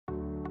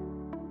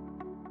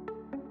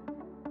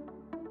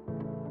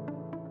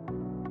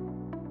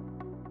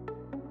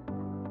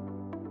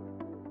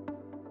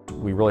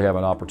we really have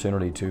an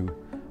opportunity to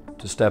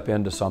step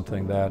into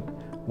something that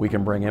we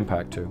can bring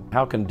impact to.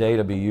 How can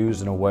data be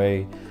used in a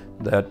way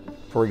that,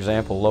 for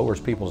example, lowers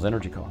people's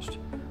energy cost?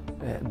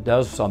 It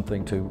does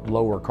something to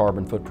lower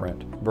carbon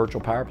footprint. Virtual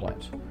power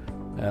plants.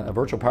 A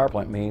virtual power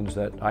plant means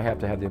that I have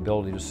to have the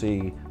ability to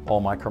see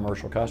all my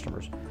commercial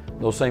customers.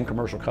 Those same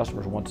commercial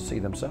customers want to see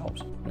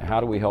themselves.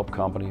 How do we help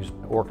companies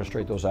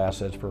orchestrate those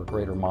assets for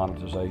greater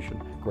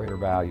monetization, greater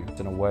value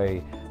in a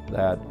way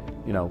that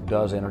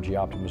does energy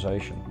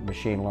optimization,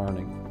 machine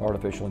learning,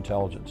 artificial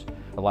intelligence,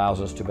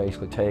 allows us to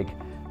basically take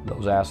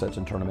those assets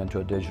and turn them into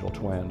a digital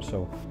twin.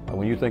 So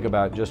when you think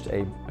about just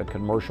a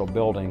commercial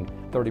building,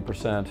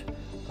 30%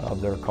 of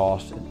their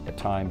cost at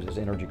times is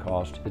energy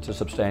cost. It's a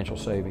substantial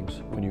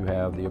savings when you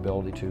have the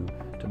ability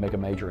to make a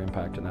major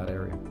impact in that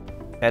area.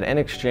 At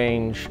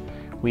EnXchange,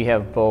 we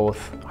have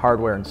both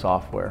hardware and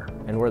software,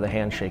 and we're the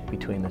handshake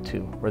between the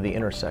two. We're the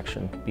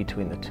intersection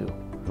between the two.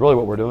 Really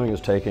what we're doing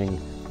is taking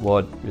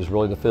what is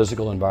really the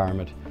physical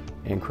environment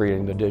and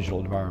creating the digital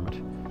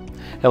environment.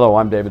 Hello,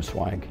 I'm David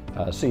Swank,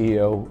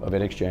 CEO of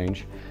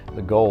EnXchange.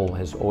 The goal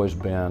has always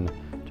been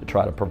to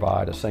try to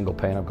provide a single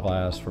pane of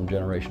glass from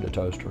generation to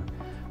toaster.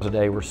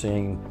 Today we're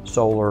seeing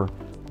solar,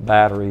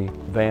 battery,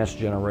 advanced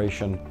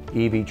generation,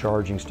 EV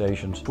charging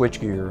stations,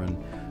 switchgear and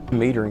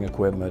metering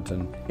equipment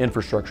and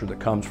infrastructure that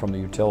comes from the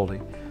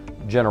utility,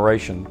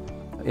 generation,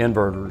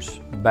 inverters,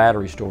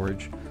 battery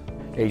storage,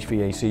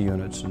 HVAC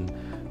units and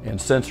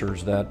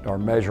sensors that are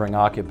measuring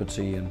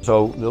occupancy. And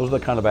so those are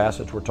the kind of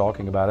assets we're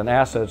talking about, and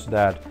assets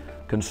that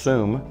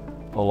consume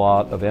a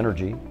lot of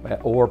energy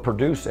or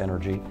produce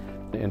energy.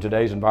 In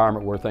today's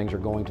environment where things are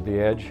going to the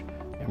edge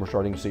and we're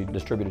starting to see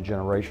distributed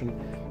generation,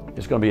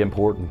 it's going to be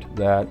important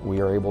that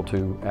we are able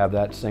to have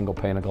that single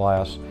pane of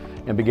glass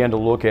and begin to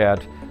look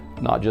at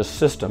not just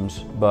systems,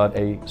 but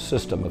a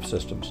system of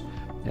systems.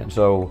 And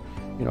so,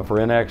 for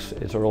NX,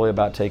 it's really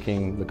about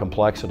taking the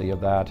complexity of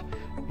that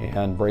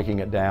and breaking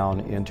it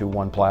down into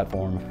one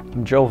platform.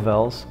 I'm Joe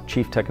Vels,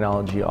 Chief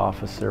Technology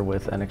Officer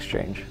with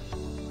EnXchange.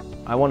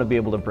 I want to be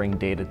able to bring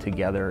data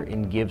together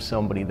and give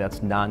somebody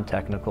that's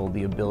non-technical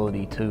the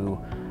ability to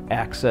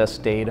access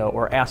data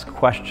or ask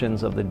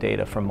questions of the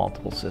data from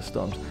multiple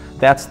systems.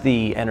 That's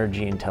the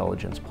energy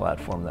intelligence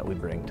platform that we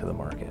bring to the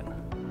market.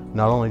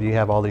 Not only do you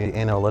have all the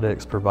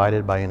analytics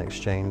provided by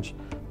EnXchange,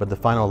 but the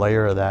final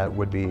layer of that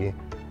would be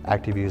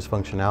ActiveView's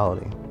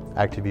functionality,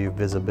 ActiveView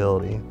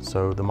visibility.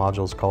 So the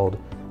module is called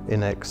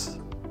NX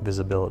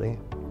Visibility.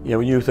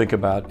 When you think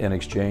about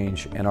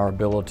EnXchange and our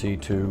ability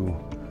to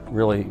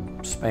really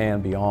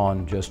span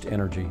beyond just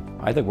energy,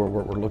 I think what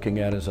we're looking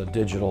at is a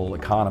digital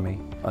economy,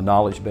 a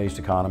knowledge-based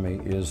economy.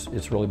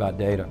 It's really about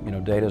data.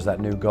 Data is that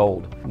new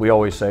gold. We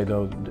always say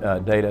though,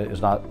 data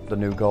is not the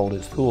new gold,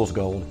 it's fool's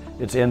gold.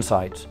 It's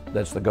insights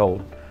that's the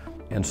gold.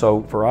 And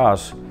so for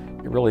us,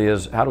 it really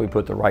is, how do we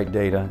put the right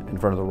data in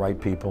front of the right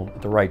people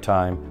at the right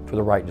time for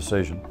the right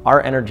decision?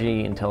 Our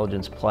energy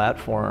intelligence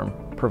platform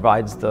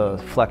provides the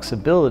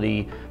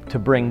flexibility to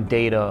bring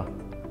data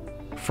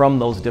from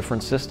those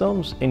different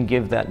systems and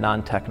give that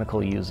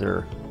non-technical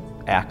user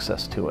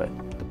access to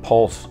it. The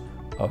pulse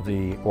of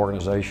the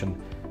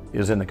organization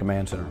is in the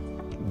command center.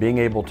 Being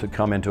able to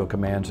come into a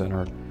command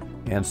center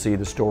and see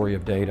the story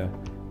of data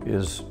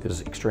is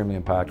extremely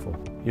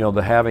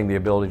impactful. Having the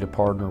ability to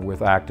partner with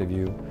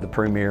ActiveView, the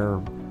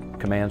premier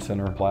command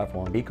center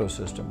platform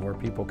ecosystem where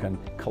people can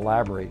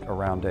collaborate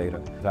around data.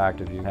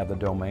 ActiveView have the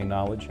domain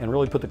knowledge and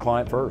really put the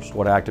client first.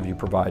 What ActiveView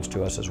provides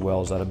to us as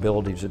well is that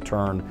ability to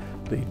turn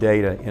the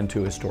data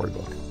into a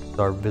storybook.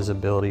 Our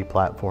visibility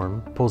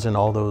platform pulls in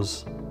all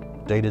those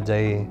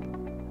day-to-day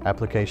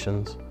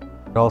applications.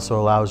 It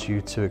also allows you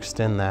to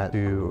extend that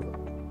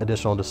to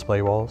additional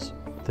display walls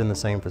within the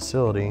same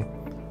facility,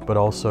 but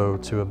also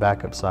to a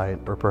backup site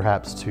or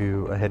perhaps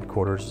to a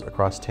headquarters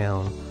across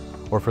town,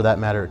 or for that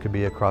matter, it could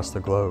be across the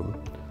globe.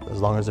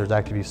 As long as there's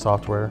ActiveView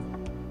software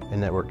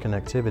and network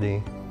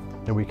connectivity,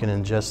 then we can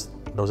ingest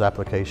those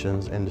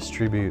applications and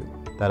distribute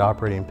that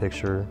operating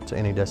picture to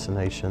any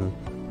destination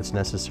that's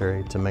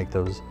necessary to make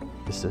those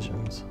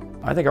decisions.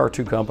 I think our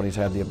two companies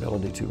have the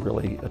ability to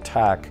really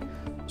attack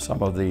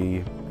some of the,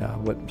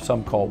 what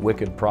some call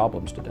wicked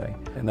problems today,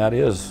 and that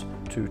is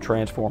to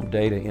transform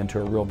data into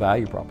a real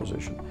value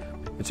proposition.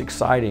 It's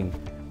exciting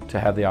to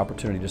have the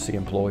opportunity to see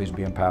employees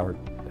be empowered.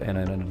 And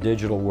in a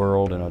digital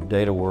world, in a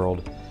data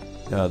world,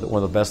 one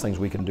of the best things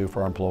we can do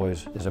for our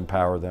employees is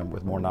empower them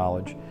with more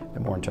knowledge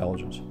and more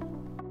intelligence.